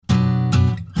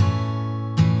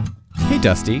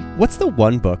Dusty, what's the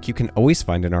one book you can always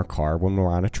find in our car when we're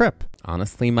on a trip?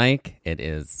 Honestly, Mike, it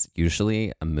is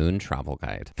usually a Moon travel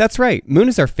guide. That's right. Moon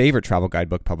is our favorite travel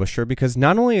guidebook publisher because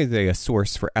not only are they a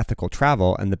source for ethical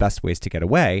travel and the best ways to get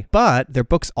away, but their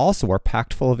books also are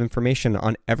packed full of information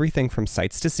on everything from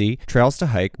sights to see, trails to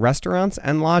hike, restaurants,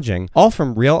 and lodging, all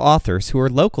from real authors who are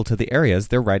local to the areas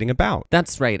they're writing about.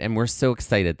 That's right, and we're so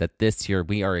excited that this year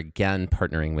we are again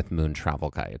partnering with Moon Travel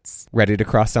Guides. Ready to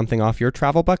cross something off your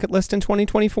travel bucket list in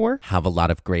 2024? Have a lot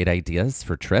of great ideas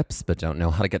for trips, but don't know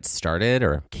how to get started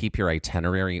or keep your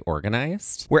itinerary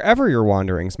organized? Wherever your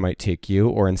wanderings might take you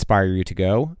or inspire you to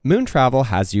go, Moon Travel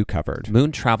has you covered.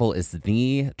 Moon Travel is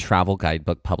the travel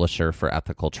guidebook publisher for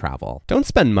ethical travel. Don't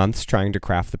spend months trying to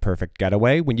craft the perfect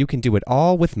getaway when you can do it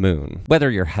all with Moon. Whether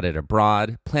you're headed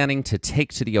abroad, planning to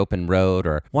take to the open road,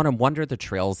 or want to wander the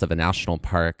trails of a national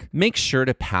park, make sure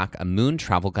to pack a Moon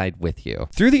travel guide with you.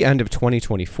 Through the end of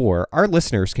 2024, our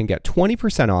listeners can get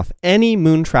 20% off any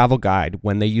Moon travel guide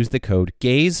when they use the code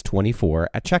GAZE24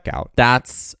 at checkout.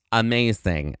 That's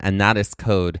amazing. And that is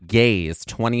code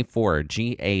GAZE24,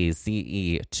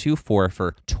 GAZE24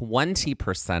 for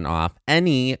 20% off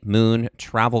any Moon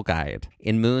travel guide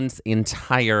in Moon's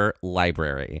entire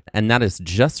library. And that is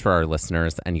just for our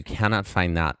listeners, and you cannot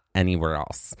find that anywhere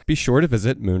else. Be sure to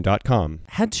visit moon.com.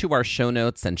 Head to our show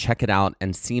notes and check it out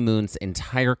and see Moon's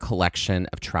entire collection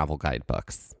of travel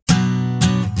guidebooks.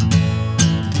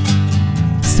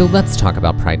 So let's talk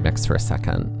about Pride Mix for a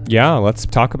second. Yeah, let's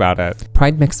talk about it.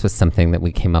 Pride Mix was something that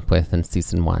we came up with in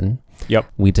season 1.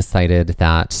 Yep. We decided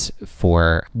that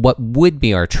for what would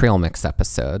be our Trail Mix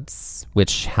episodes,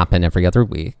 which happen every other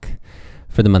week,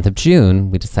 for the month of June,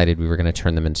 we decided we were going to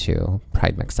turn them into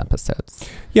Pride Mix episodes.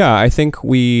 Yeah, I think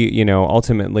we,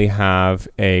 ultimately have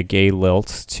a gay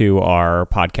lilt to our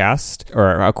podcast,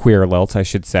 or a queer lilt, I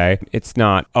should say. It's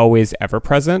not always ever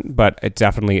present, but it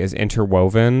definitely is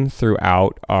interwoven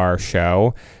throughout our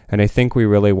show. And I think we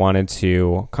really wanted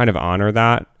to kind of honor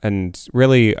that and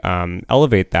really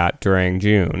elevate that during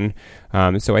June.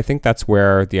 So I think that's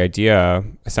where the idea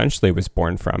essentially was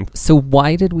born from. So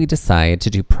why did we decide to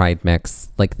do Pride Mix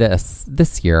like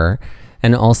this year?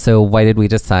 And also, why did we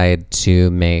decide to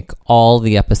make all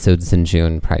the episodes in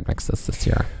June Pride Mixes this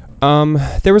year?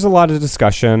 There was a lot of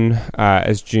discussion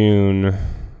as June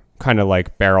kind of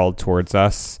like barreled towards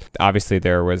us. Obviously,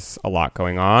 there was a lot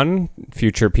going on.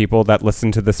 Future people that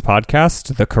listen to this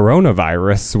podcast, the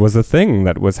coronavirus was a thing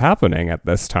that was happening at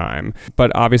this time.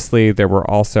 But obviously, there were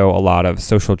also a lot of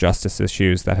social justice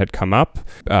issues that had come up.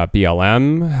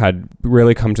 BLM had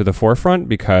really come to the forefront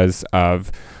because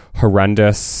of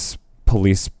horrendous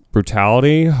police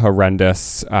brutality,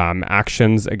 horrendous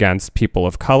actions against people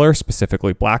of color,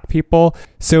 specifically Black people.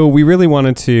 So we really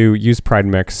wanted to use Pride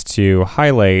Mix to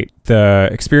highlight the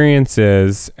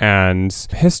experiences and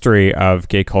history of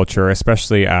gay culture,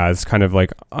 especially as kind of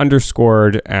like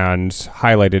underscored and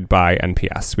highlighted by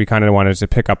NPS. We kind of wanted to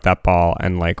pick up that ball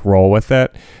and like roll with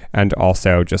it, and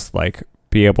also just like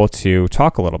be able to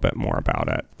talk a little bit more about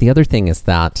it. The other thing is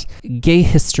that gay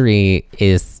history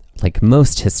is, like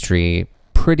most history,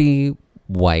 pretty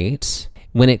white.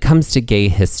 When it comes to gay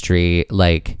history,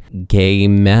 like gay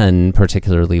men,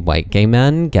 particularly white gay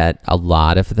men, get a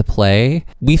lot of the play.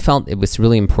 We felt it was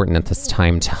really important at this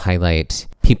time to highlight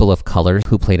people of color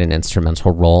who played an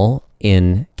instrumental role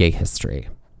in gay history.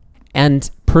 And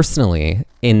personally,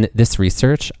 in this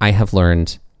research, I have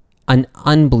learned an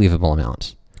unbelievable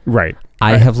amount. Right.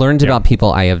 I have learned about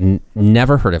people I have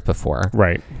never heard of before.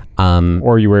 Right.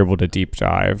 Or you were able to deep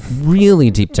dive. Really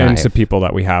deep dive. Into people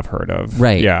that we have heard of.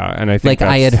 Right. Yeah. And I think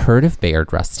I had heard of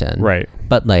Bayard Rustin. Right.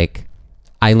 But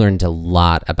I learned a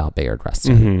lot about Bayard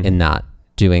Rustin in that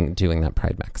doing that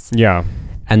Pride Mix. Yeah.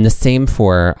 And the same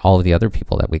for all of the other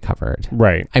people that we covered.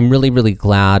 Right. I'm really, really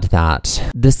glad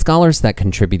that the scholars that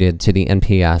contributed to the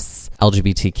NPS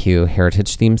LGBTQ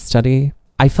heritage theme study,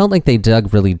 I felt like they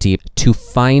dug really deep to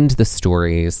find the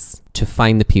stories, to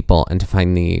find the people, and to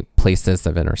find the places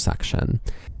of intersection.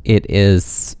 It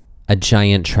is a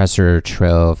giant treasure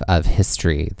trove of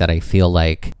history that I feel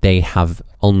like they have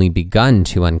only begun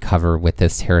to uncover with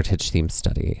this heritage theme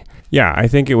study. Yeah, I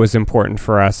think it was important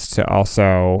for us to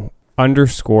also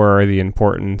underscore the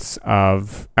importance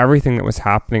of everything that was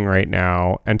happening right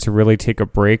now and to really take a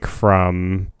break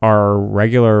from our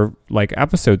regular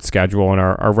episode schedule and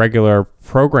our regular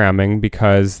programming,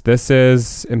 because this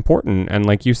is important. And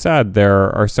like you said,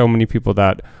 there are so many people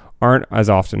that aren't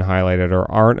as often highlighted or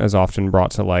aren't as often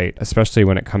brought to light, especially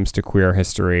when it comes to queer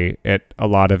history. A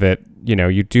lot of it,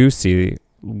 you do see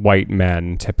white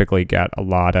men typically get a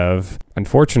lot of,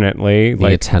 unfortunately,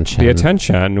 the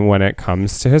attention when it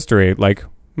comes to history, like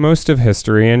most of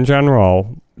history in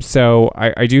general. So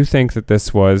I do think that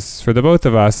this was, for the both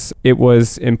of us, it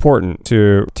was important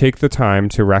to take the time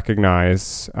to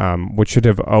recognize what should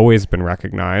have always been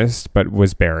recognized, but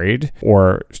was buried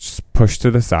or just pushed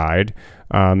to the side,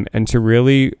 and to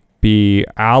really be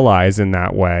allies in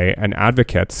that way and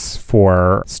advocates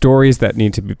for stories that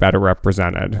need to be better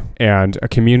represented and a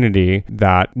community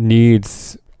that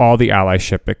needs all the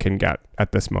allyship it can get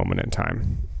at this moment in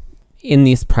time. In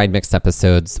these Pride Mix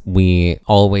episodes, we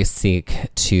always seek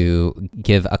to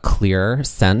give a clear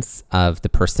sense of the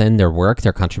person, their work,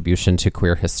 their contribution to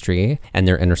queer history, and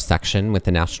their intersection with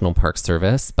the National Park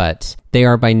Service, but they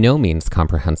are by no means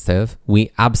comprehensive.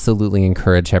 We absolutely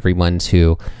encourage everyone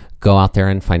to go out there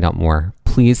and find out more.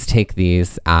 Please take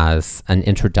these as an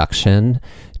introduction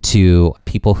to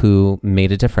people who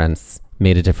made a difference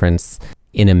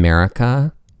in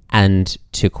America and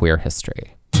to queer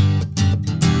history.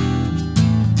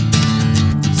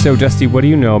 So, Dusty, what do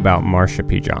you know about Marsha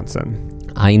P. Johnson?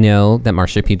 I know that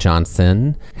Marsha P.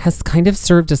 Johnson has kind of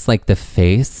served as like the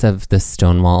face of the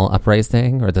Stonewall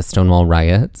Uprising or the Stonewall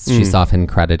riots. She's often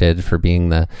credited for being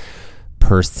the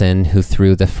person who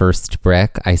threw the first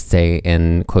brick, I say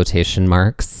in quotation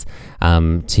marks.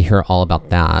 To hear all about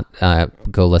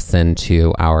that, go listen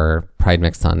to our Pride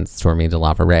Mix on Stormy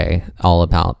DeLaveray, all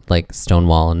about like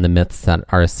Stonewall and the myths that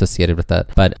are associated with it.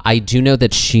 But I do know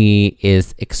that she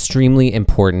is extremely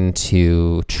important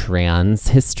to trans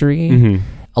history. Mm-hmm.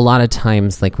 A lot of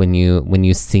times, like when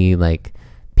you see like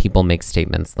people make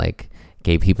statements like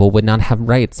gay people would not have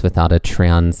rights without a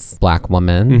trans Black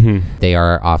woman, they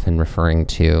are often referring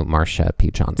to Marsha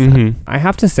P. Johnson. I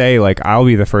have to say, like, I'll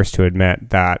be the first to admit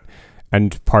that,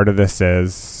 and part of this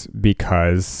is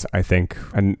because I think,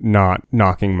 and not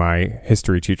knocking my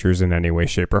history teachers in any way,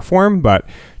 shape, or form, but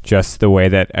just the way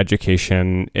that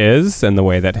education is and the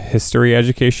way that history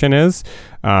education is,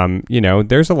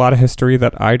 there's a lot of history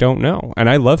that I don't know. And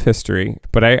I love history,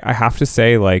 but I have to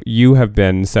say, like, you have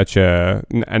been such a,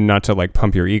 and not to like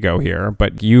pump your ego here,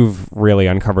 but you've really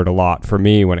uncovered a lot for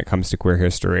me when it comes to queer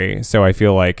history. So I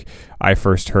feel like I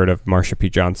first heard of Marsha P.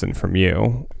 Johnson from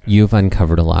you. You've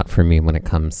uncovered a lot for me when it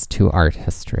comes to art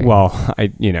history. Well,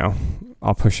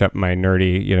 I'll push up my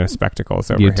nerdy, spectacles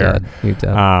over here. You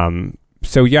did.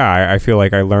 So yeah, I feel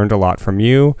like I learned a lot from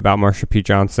you about Marsha P.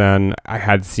 Johnson. I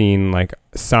had seen like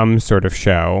some sort of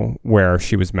show where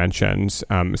she was mentioned,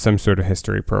 some sort of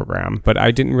history program, but I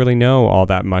didn't really know all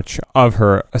that much of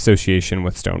her association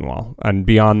with Stonewall. And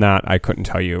beyond that, I couldn't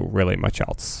tell you really much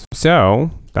else.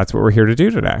 So that's what we're here to do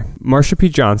today. Marsha P.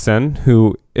 Johnson,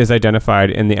 who is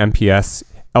identified in the MPS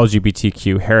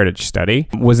LGBTQ Heritage Study,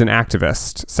 was an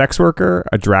activist, sex worker,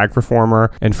 a drag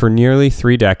performer, and for nearly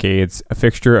 3 decades, a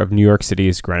fixture of New York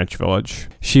City's Greenwich Village.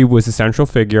 She was a central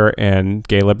figure in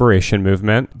gay liberation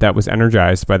movement that was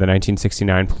energized by the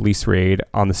 1969 police raid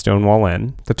on the Stonewall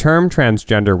Inn. The term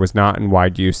transgender was not in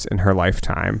wide use in her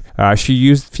lifetime. She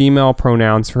used female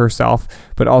pronouns for herself,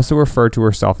 but also referred to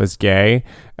herself as gay,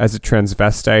 as a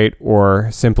transvestite, or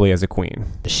simply as a queen.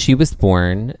 She was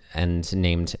born and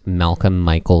named Malcolm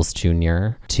Michaels Jr.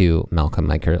 to Malcolm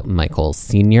Michaels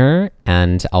Sr.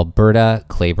 and Alberta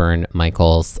Claiborne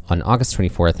Michaels on August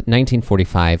 24th,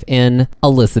 1945 in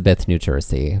Elizabeth, New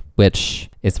Jersey, which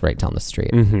is right down the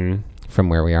street. From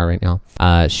where we are right now.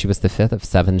 She was the 5th of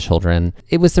 7 children.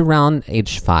 It was around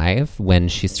age 5 when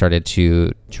she started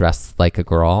to dress like a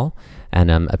girl. And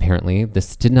apparently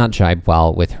this did not jibe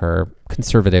well with her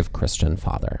conservative Christian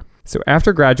father. So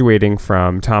after graduating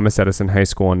from Thomas Edison High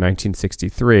School in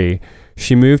 1963,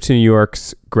 she moved to New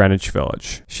York's Greenwich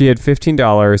Village. She had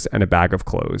 $15 and a bag of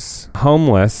clothes.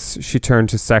 Homeless, she turned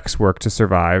to sex work to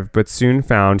survive, but soon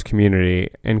found community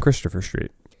in Christopher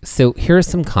Street. So here's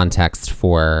some context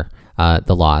for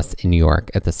the laws in New York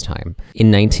at this time.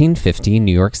 In 1950,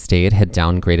 New York State had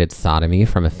downgraded sodomy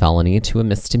from a felony to a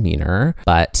misdemeanor,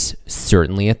 but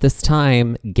certainly at this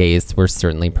time, gays were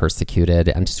certainly persecuted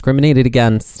and discriminated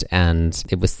against, and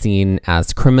it was seen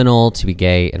as criminal to be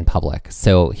gay in public.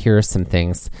 So here are some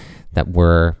things that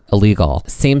were illegal.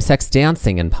 Same-sex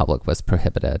dancing in public was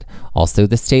prohibited. Also,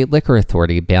 the state liquor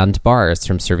authority banned bars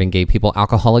from serving gay people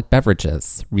alcoholic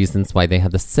beverages, reasons why they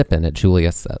had the sip-in at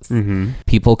Julius's.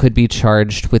 People could be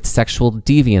charged with sexual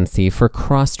deviancy for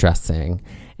cross-dressing,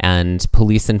 and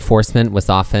police enforcement was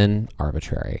often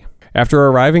arbitrary. After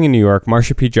arriving in New York,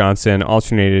 Marsha P. Johnson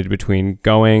alternated between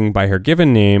going by her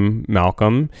given name,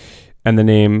 Malcolm, and the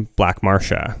name Black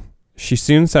Marsha. She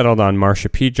soon settled on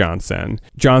Marsha P. Johnson.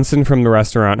 Johnson from the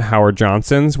restaurant Howard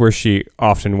Johnson's, where she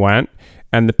often went,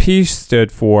 And the P stood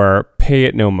for pay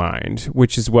it no mind,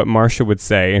 which is what Marcia would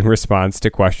say in response to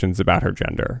questions about her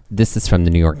gender. This is from the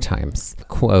New York Times.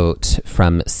 Quote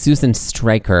from Susan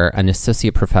Stryker, an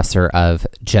associate professor of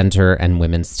gender and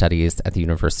women's studies at the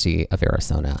University of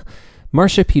Arizona.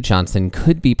 Marcia P. Johnson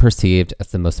could be perceived as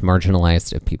the most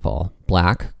marginalized of people: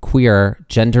 Black, queer,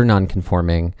 gender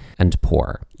nonconforming, and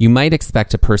poor. You might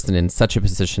expect a person in such a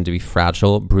position to be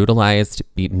fragile, brutalized,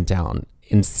 beaten down.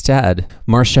 Instead,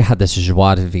 Marcia had this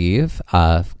joie de vivre,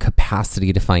 a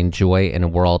capacity to find joy in a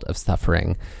world of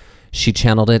suffering. She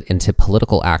channeled it into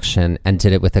political action and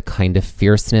did it with a kind of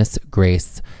fierceness,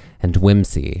 grace, and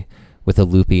whimsy, with a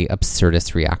loopy,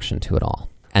 absurdist reaction to it all.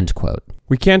 End quote.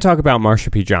 We can't talk about Marcia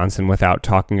P. Johnson without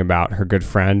talking about her good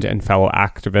friend and fellow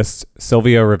activist,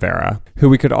 Sylvia Rivera, who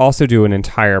we could also do an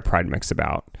entire Pride Mix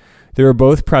about. They were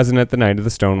both present at the night of the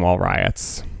Stonewall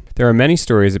riots. There are many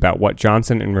stories about what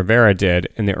Johnson and Rivera did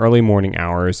in the early morning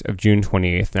hours of June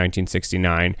 28,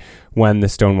 1969, when the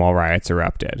Stonewall riots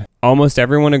erupted. Almost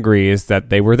everyone agrees that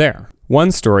they were there.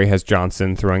 One story has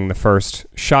Johnson throwing the first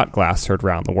shot glass heard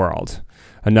around the world.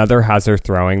 Another has her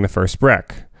throwing the first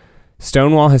brick.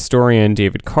 Stonewall historian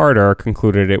David Carter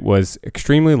concluded it was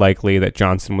extremely likely that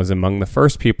Johnson was among the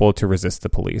first people to resist the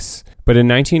police. But in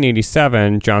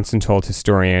 1987, Johnson told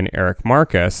historian Eric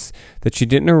Marcus that she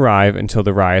didn't arrive until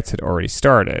the riots had already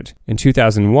started. In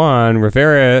 2001,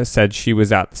 Rivera said she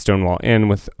was at the Stonewall Inn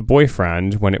with a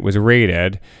boyfriend when it was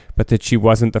raided, but that she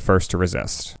wasn't the first to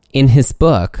resist. In his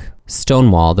book,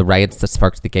 Stonewall, The Riots That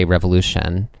Sparked the Gay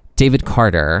Revolution, David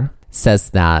Carter says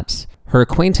that her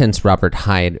acquaintance Robert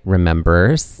Hyde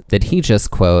remembers that he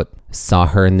just, quote, saw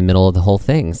her in the middle of the whole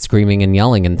thing, screaming and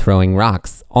yelling and throwing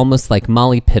rocks, almost like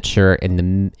Molly Pitcher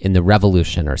in the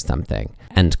Revolution or something,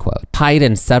 end quote. Hyde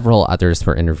and several others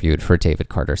were interviewed for David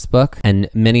Carter's book, and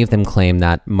many of them claim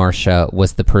that Marcia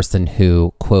was the person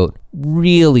who, quote,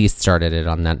 really started it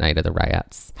on that night of the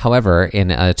riots. However,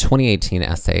 in a 2018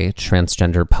 essay,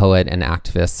 transgender poet and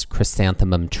activist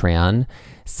Chrysanthemum Tran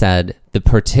said the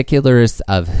particulars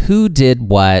of who did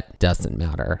what doesn't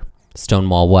matter.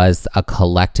 Stonewall was a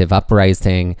collective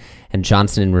uprising, and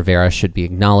Johnson and Rivera should be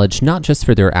acknowledged not just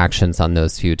for their actions on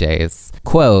those few days,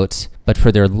 quote, but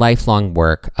for their lifelong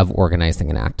work of organizing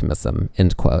and activism,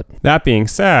 end quote. That being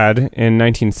said, in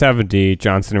 1970,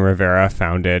 Johnson and Rivera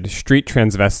founded Street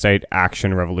Transvestite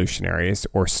Action Revolutionaries,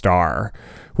 or STAR,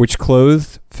 which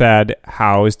clothed, fed,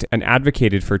 housed, and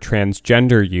advocated for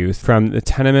transgender youth from the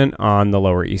tenement on the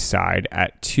Lower East Side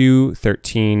at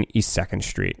 213 East 2nd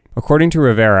Street. According to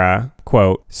Rivera,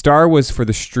 quote, STAR was for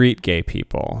the street gay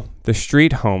people, the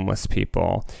street homeless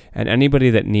people, and anybody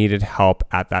that needed help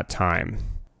at that time,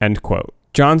 end quote.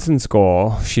 Johnson's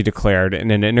goal, she declared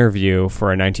in an interview for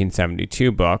a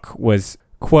 1972 book, was,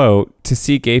 quote, to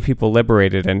see gay people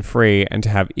liberated and free and to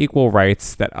have equal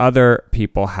rights that other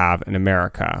people have in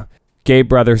America. Gay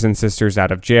brothers and sisters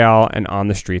out of jail and on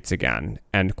the streets again,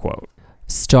 end quote.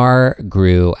 STAR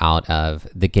grew out of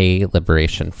the Gay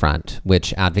Liberation Front,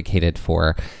 which advocated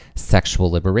for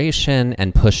sexual liberation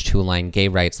and pushed to align gay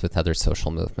rights with other social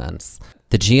movements.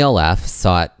 The GLF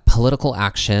sought political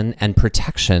action and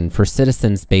protection for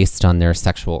citizens based on their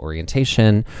sexual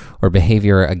orientation or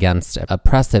behavior against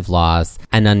oppressive laws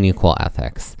and unequal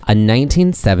ethics. A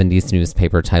 1970s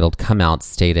newspaper titled Come Out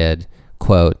stated,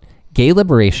 quote, Gay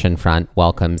Liberation Front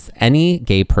welcomes any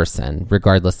gay person,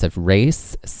 regardless of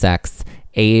race, sex,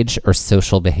 age, or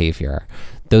social behavior.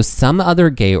 Though some other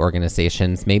gay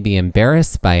organizations may be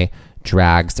embarrassed by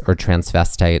drags or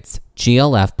transvestites,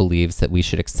 GLF believes that we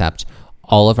should accept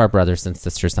all of our brothers and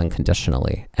sisters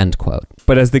unconditionally, end quote.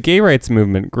 But as the gay rights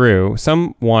movement grew,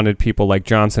 some wanted people like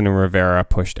Johnson and Rivera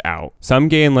pushed out. Some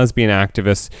gay and lesbian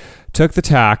activists took the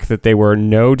tack that they were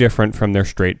no different from their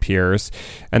straight peers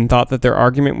and thought that their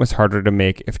argument was harder to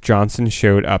make if Johnson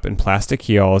showed up in plastic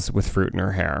heels with fruit in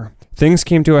her hair. Things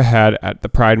came to a head at the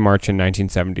Pride March in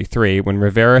 1973 when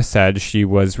Rivera said she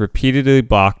was repeatedly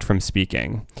blocked from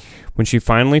speaking. When she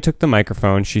finally took the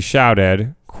microphone, she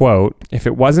shouted, quote, if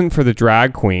it wasn't for the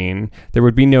drag queen, there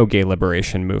would be no gay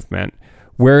liberation movement.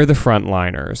 Where are the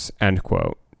frontliners, end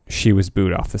quote. She was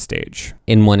booed off the stage.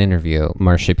 In one interview,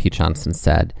 Marcia P. Johnson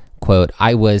said, quote,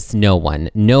 I was no one,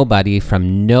 nobody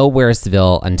from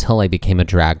Nowheresville until I became a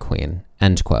drag queen,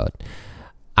 end quote.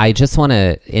 I just want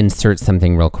to insert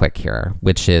something real quick here,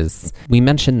 which is, we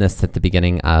mentioned this at the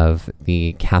beginning of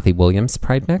the Kathy Williams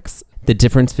Pride Mix, the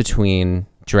difference between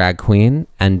drag queen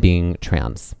and being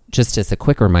trans. Just as a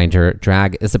quick reminder,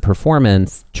 drag is a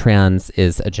performance, trans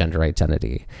is a gender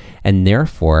identity, and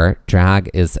therefore drag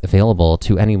is available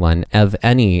to anyone of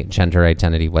any gender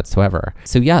identity whatsoever.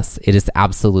 So yes, it is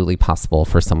absolutely possible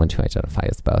for someone to identify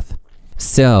as both.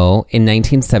 So in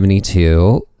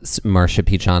 1972, Marsha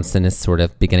P. Johnson is sort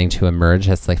of beginning to emerge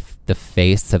as like the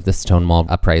face of the Stonewall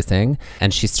Uprising.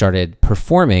 And she started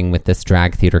performing with this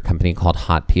drag theater company called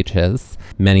Hot Peaches.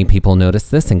 Many people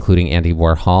noticed this, including Andy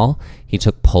Warhol. He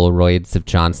took Polaroids of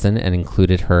Johnson and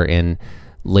included her in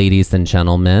Ladies and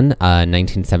Gentlemen, a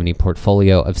 1970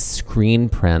 portfolio of screen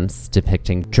prints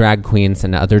depicting drag queens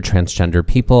and other transgender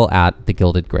people at the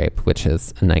Gilded Grape, which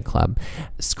is a nightclub.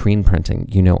 Screen printing,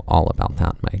 you know all about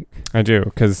that, Mike. I do,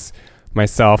 because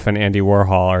myself and Andy Warhol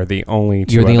are the only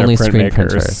two You're the other only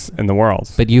printmakers screen in the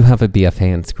world. But you have a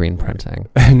BFA in screen printing.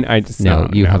 And I just No,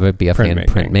 you have a BFA in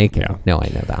printmaking. Yeah. No, I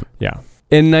know that. Yeah.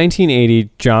 In 1980,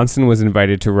 Johnson was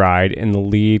invited to ride in the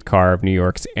lead car of New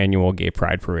York's annual Gay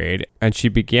Pride Parade, and she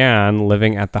began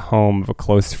living at the home of a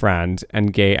close friend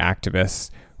and gay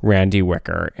activist, Randy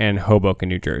Wicker, in Hoboken,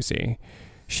 New Jersey.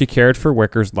 She cared for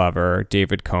Wicker's lover,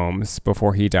 David Combs,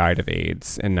 before he died of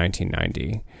AIDS in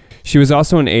 1990. She was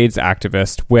also an AIDS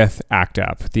activist with ACT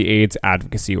UP, the AIDS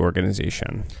advocacy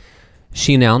organization.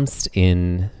 She announced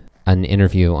in an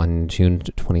interview on June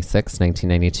 26,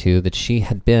 1992, that she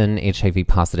had been HIV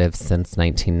positive since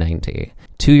 1990.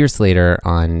 2 years later,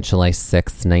 on July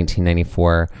 6,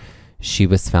 1994, she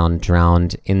was found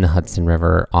drowned in the Hudson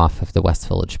River off of the West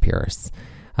Village Piers.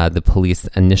 The police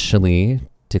initially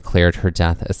declared her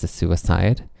death as a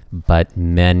suicide, but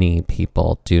many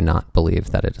people do not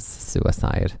believe that it is a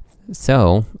suicide.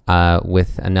 So,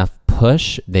 with enough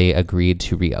push, they agreed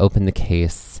to reopen the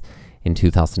case in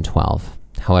 2012.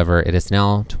 However, it is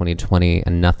now 2020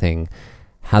 and nothing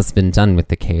has been done with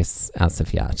the case as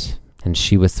of yet. And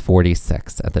she was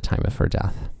 46 at the time of her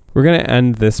death. We're going to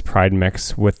end this Pride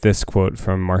Mix with this quote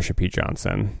from Marsha P.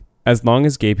 Johnson. As long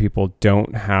as gay people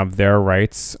don't have their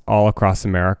rights all across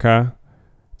America,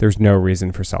 there's no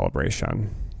reason for celebration.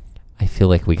 I feel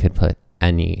like we could put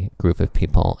any group of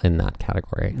people in that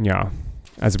category. Yeah,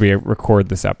 as we record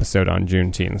this episode on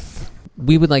Juneteenth.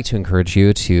 We would like to encourage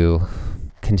you to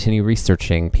continue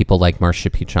researching people like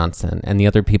Marsha P. Johnson and the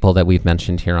other people that we've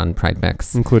mentioned here on Pride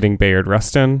Mix, including Bayard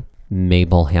Rustin,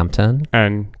 Mabel Hampton,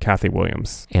 and Kathy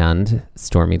Williams, and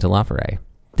Stormy DeLaveray.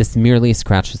 This merely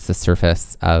scratches the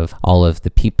surface of all of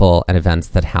the people and events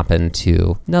that happen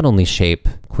to not only shape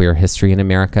queer history in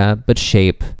America, but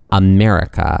shape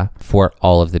America for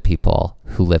all of the people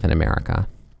who live in America.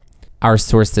 Our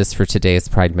sources for today's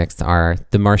Pride Mix are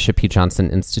the Marsha P. Johnson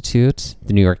Institute,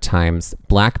 the New York Times,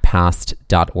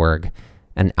 blackpast.org,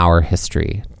 and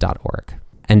ourhistory.org.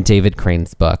 And David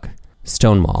Crane's book,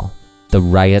 Stonewall, The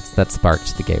Riots That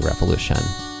Sparked the Gay Revolution.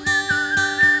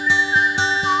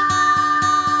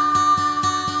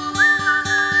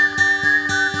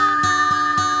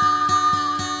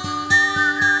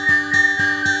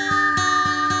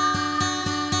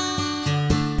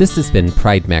 This has been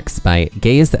Pride Mix by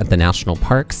Gays at the National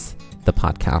Parks, the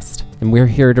podcast. And we're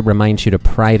here to remind you to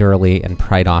pride early and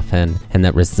pride often, and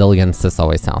that resilience is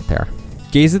always out there.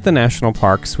 Gays at the National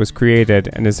Parks was created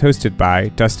and is hosted by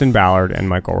Dustin Ballard and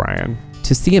Michael Ryan.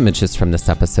 To see images from this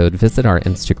episode, visit our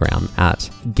Instagram at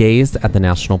Gays at the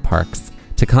National Parks.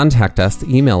 To contact us,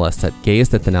 email us at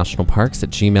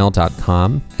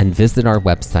gaysatthenationalparks@gmail.com and visit our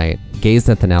website,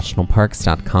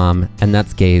 gaysatthenationalparks.com, and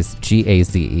that's gays,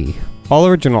 G-A-Z-E. All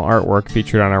original artwork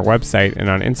featured on our website and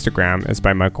on Instagram is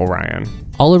by Michael Ryan.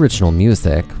 All original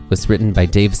music was written by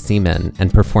Dave Seaman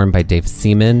and performed by Dave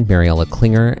Seaman, Mariella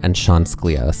Klinger, and Sean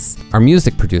Sklios. Our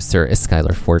music producer is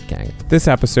Skylar Fortgang. This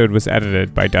episode was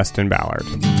edited by Dustin Ballard.